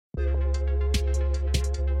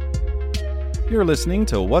You're listening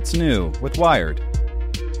to What's New with Wired.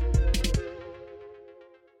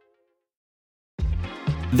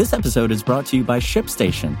 This episode is brought to you by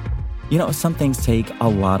ShipStation. You know, some things take a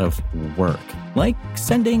lot of work, like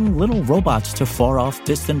sending little robots to far-off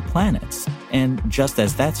distant planets. And just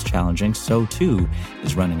as that's challenging, so too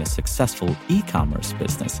is running a successful e-commerce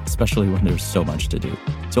business, especially when there's so much to do.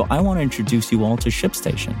 So I want to introduce you all to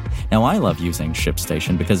ShipStation. Now, I love using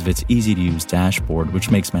ShipStation because of its easy-to-use dashboard,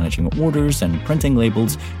 which makes managing orders and printing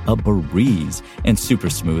labels a breeze and super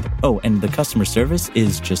smooth. Oh, and the customer service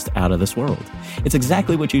is just out of this world. It's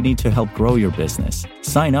exactly what you need to help grow your business.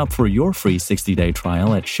 Sign up for your free 60-day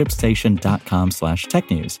trial at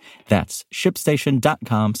shipstation.com/technews. That's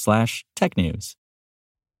shipstation.com/technews.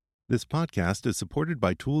 This podcast is supported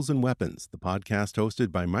by Tools and Weapons, the podcast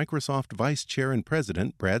hosted by Microsoft Vice Chair and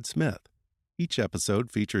President Brad Smith. Each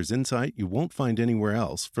episode features insight you won't find anywhere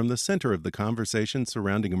else from the center of the conversation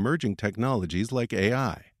surrounding emerging technologies like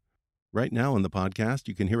AI. Right now in the podcast,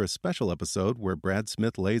 you can hear a special episode where Brad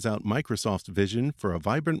Smith lays out Microsoft's vision for a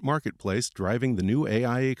vibrant marketplace driving the new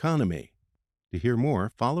AI economy. To hear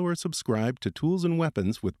more, follow or subscribe to Tools and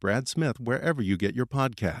Weapons with Brad Smith wherever you get your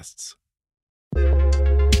podcasts.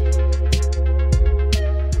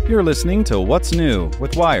 You're listening to What's New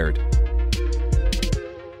with Wired.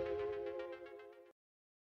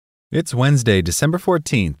 It's Wednesday, December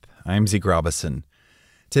 14th. I'm Zeke Robison.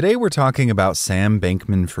 Today we're talking about Sam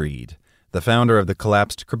Bankman-Fried. The founder of the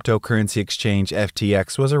collapsed cryptocurrency exchange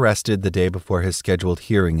FTX was arrested the day before his scheduled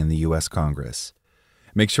hearing in the U.S. Congress.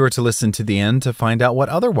 Make sure to listen to the end to find out what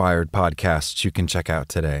other Wired podcasts you can check out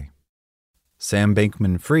today. Sam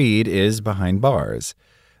Bankman-Fried is behind bars.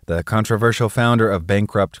 The controversial founder of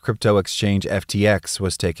bankrupt crypto exchange FTX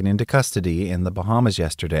was taken into custody in the Bahamas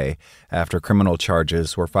yesterday after criminal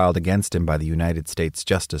charges were filed against him by the United States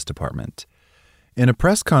Justice Department. In a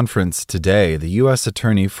press conference today, the U.S.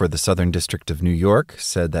 Attorney for the Southern District of New York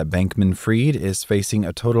said that Bankman-Fried is facing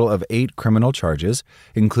a total of 8 criminal charges,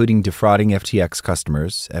 including defrauding FTX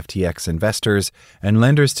customers, FTX investors, and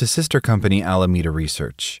lenders to sister company Alameda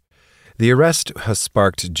Research. The arrest has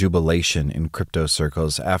sparked jubilation in crypto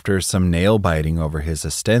circles after some nail-biting over his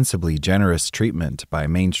ostensibly generous treatment by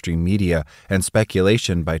mainstream media and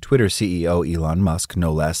speculation by Twitter CEO Elon Musk,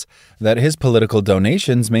 no less, that his political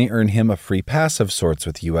donations may earn him a free pass of sorts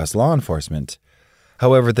with U.S. law enforcement.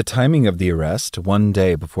 However, the timing of the arrest, one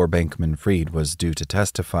day before Bankman-Fried was due to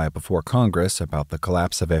testify before Congress about the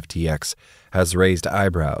collapse of FTX, has raised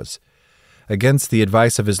eyebrows. Against the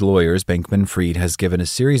advice of his lawyers, Bankman-Fried has given a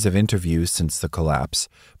series of interviews since the collapse,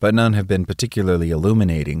 but none have been particularly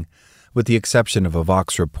illuminating, with the exception of a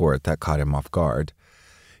Vox report that caught him off guard.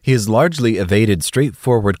 He has largely evaded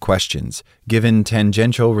straightforward questions, given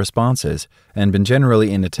tangential responses, and been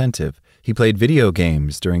generally inattentive. He played video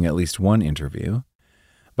games during at least one interview.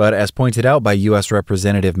 But as pointed out by U.S.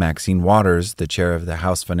 Representative Maxine Waters, the chair of the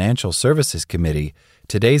House Financial Services Committee,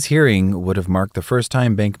 today's hearing would have marked the first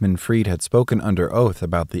time Bankman-Fried had spoken under oath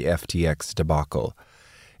about the FTX debacle.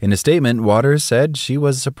 In a statement, Waters said she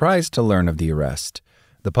was surprised to learn of the arrest.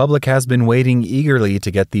 "The public has been waiting eagerly to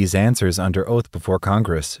get these answers under oath before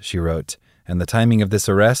Congress," she wrote, "and the timing of this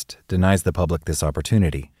arrest denies the public this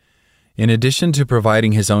opportunity." In addition to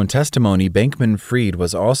providing his own testimony, Bankman-Fried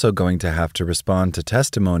was also going to have to respond to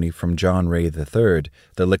testimony from John Ray III,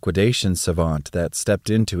 the liquidation savant that stepped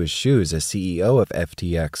into his shoes as CEO of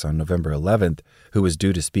FTX on November 11th, who was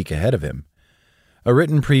due to speak ahead of him. A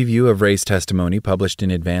written preview of Ray's testimony published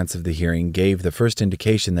in advance of the hearing gave the first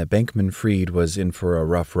indication that Bankman-Fried was in for a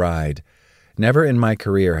rough ride. "Never in my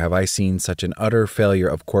career have I seen such an utter failure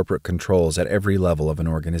of corporate controls at every level of an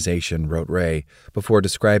organization," wrote Ray, before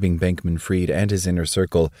describing Bankman-Fried and his inner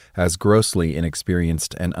circle as grossly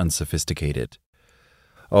inexperienced and unsophisticated.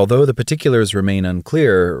 Although the particulars remain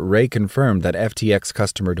unclear, Ray confirmed that FTX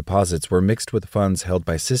customer deposits were mixed with funds held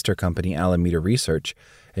by sister company Alameda Research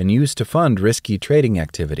and used to fund risky trading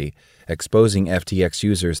activity, exposing FTX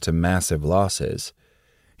users to massive losses.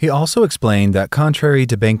 He also explained that contrary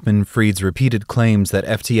to Bankman-Fried's repeated claims that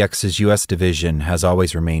FTX's U.S. division has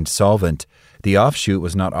always remained solvent, the offshoot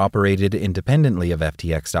was not operated independently of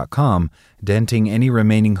FTX.com, denting any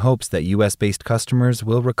remaining hopes that U.S.-based customers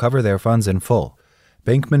will recover their funds in full.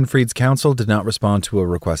 Bankman-Fried's counsel did not respond to a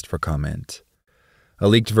request for comment. A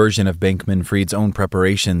leaked version of Bankman-Fried's own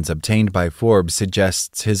preparations obtained by Forbes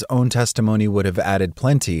suggests his own testimony would have added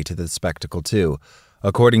plenty to the spectacle, too.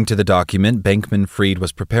 According to the document, Bankman-Fried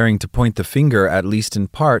was preparing to point the finger, at least in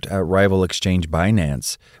part, at rival exchange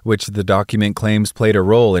Binance, which the document claims played a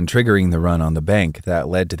role in triggering the run on the bank that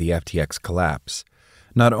led to the FTX collapse.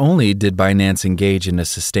 Not only did Binance engage in a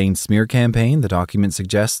sustained smear campaign, the document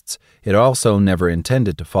suggests, it also never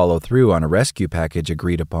intended to follow through on a rescue package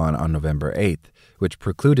agreed upon on November 8th, which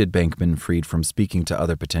precluded Bankman-Fried from speaking to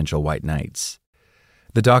other potential white knights.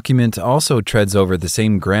 The document also treads over the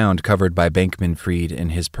same ground covered by Bankman-Fried in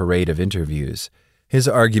his parade of interviews. His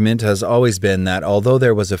argument has always been that although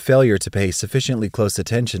there was a failure to pay sufficiently close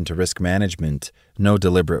attention to risk management, no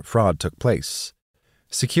deliberate fraud took place.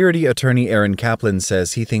 Security attorney Aaron Kaplan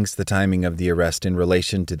says he thinks the timing of the arrest in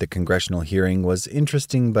relation to the congressional hearing was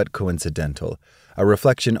interesting but coincidental, a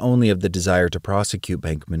reflection only of the desire to prosecute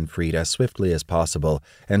Bankman-Fried as swiftly as possible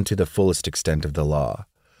and to the fullest extent of the law.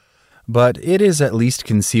 But it is at least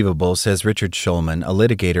conceivable, says Richard Schulman, a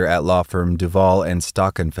litigator at law firm Duval and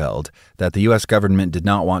Stockenfeld, that the U.S. government did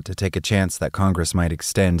not want to take a chance that Congress might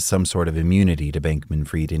extend some sort of immunity to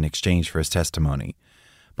Bankman-Fried in exchange for his testimony.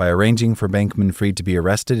 By arranging for Bankman-Fried to be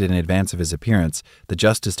arrested in advance of his appearance, the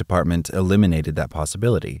Justice Department eliminated that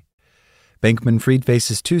possibility. Bankman-Fried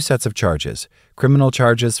faces two sets of charges, criminal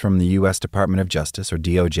charges from the U.S. Department of Justice, or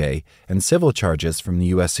DOJ, and civil charges from the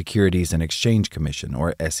U.S. Securities and Exchange Commission,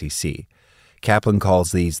 or SEC. Kaplan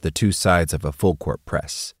calls these the two sides of a full-court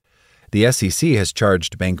press. The SEC has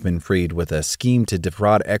charged Bankman-Fried with a scheme to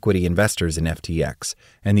defraud equity investors in FTX,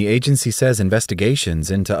 and the agency says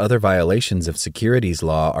investigations into other violations of securities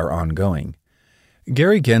law are ongoing.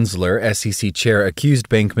 Gary Gensler, SEC chair, accused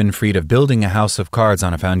Bankman-Fried of building a house of cards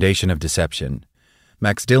on a foundation of deception.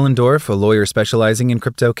 Max Dillendorf, a lawyer specializing in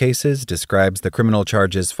crypto cases, describes the criminal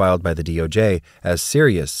charges filed by the DOJ as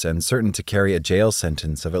serious and certain to carry a jail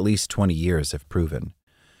sentence of at least 20 years if proven.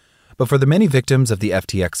 But for the many victims of the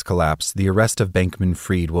FTX collapse, the arrest of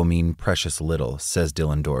Bankman-Fried will mean precious little, says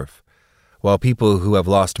Dillendorf. While people who have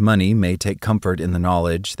lost money may take comfort in the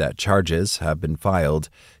knowledge that charges have been filed,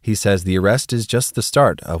 he says the arrest is just the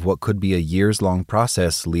start of what could be a years-long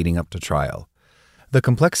process leading up to trial. The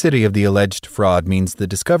complexity of the alleged fraud means the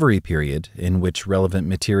discovery period, in which relevant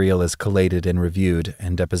material is collated and reviewed,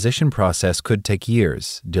 and deposition process could take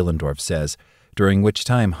years, Dillendorf says, during which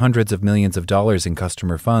time hundreds of millions of dollars in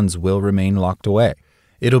customer funds will remain locked away.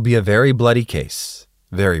 It'll be a very bloody case.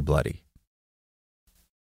 Very bloody.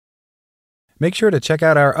 Make sure to check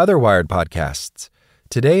out our other Wired podcasts.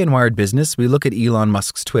 Today in Wired Business, we look at Elon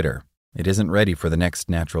Musk's Twitter. It isn't ready for the next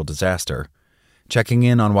natural disaster. Checking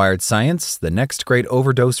in on Wired Science, the next great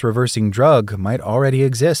overdose-reversing drug might already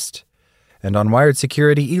exist. And on Wired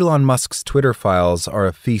Security, Elon Musk's Twitter files are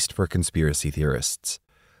a feast for conspiracy theorists.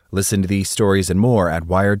 Listen to these stories and more at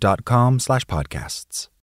wired.com/podcasts.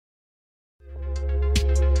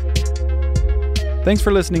 Thanks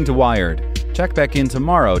for listening to Wired. Check back in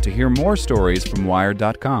tomorrow to hear more stories from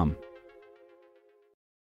Wired.com.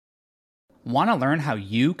 Want to learn how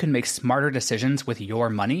you can make smarter decisions with your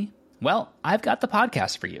money? Well, I've got the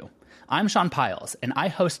podcast for you. I'm Sean Piles, and I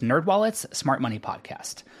host NerdWallet's Smart Money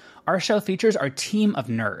Podcast. Our show features our team of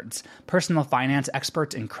nerds, personal finance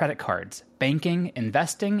experts in credit cards, banking,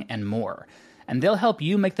 investing, and more. And they'll help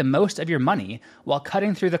you make the most of your money while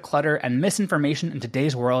cutting through the clutter and misinformation in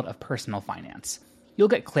today's world of personal finance. You'll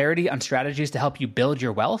get clarity on strategies to help you build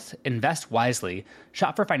your wealth, invest wisely,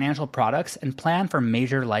 shop for financial products, and plan for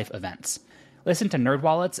major life events. Listen to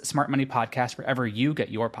NerdWallet's Smart Money Podcast wherever you get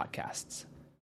your podcasts.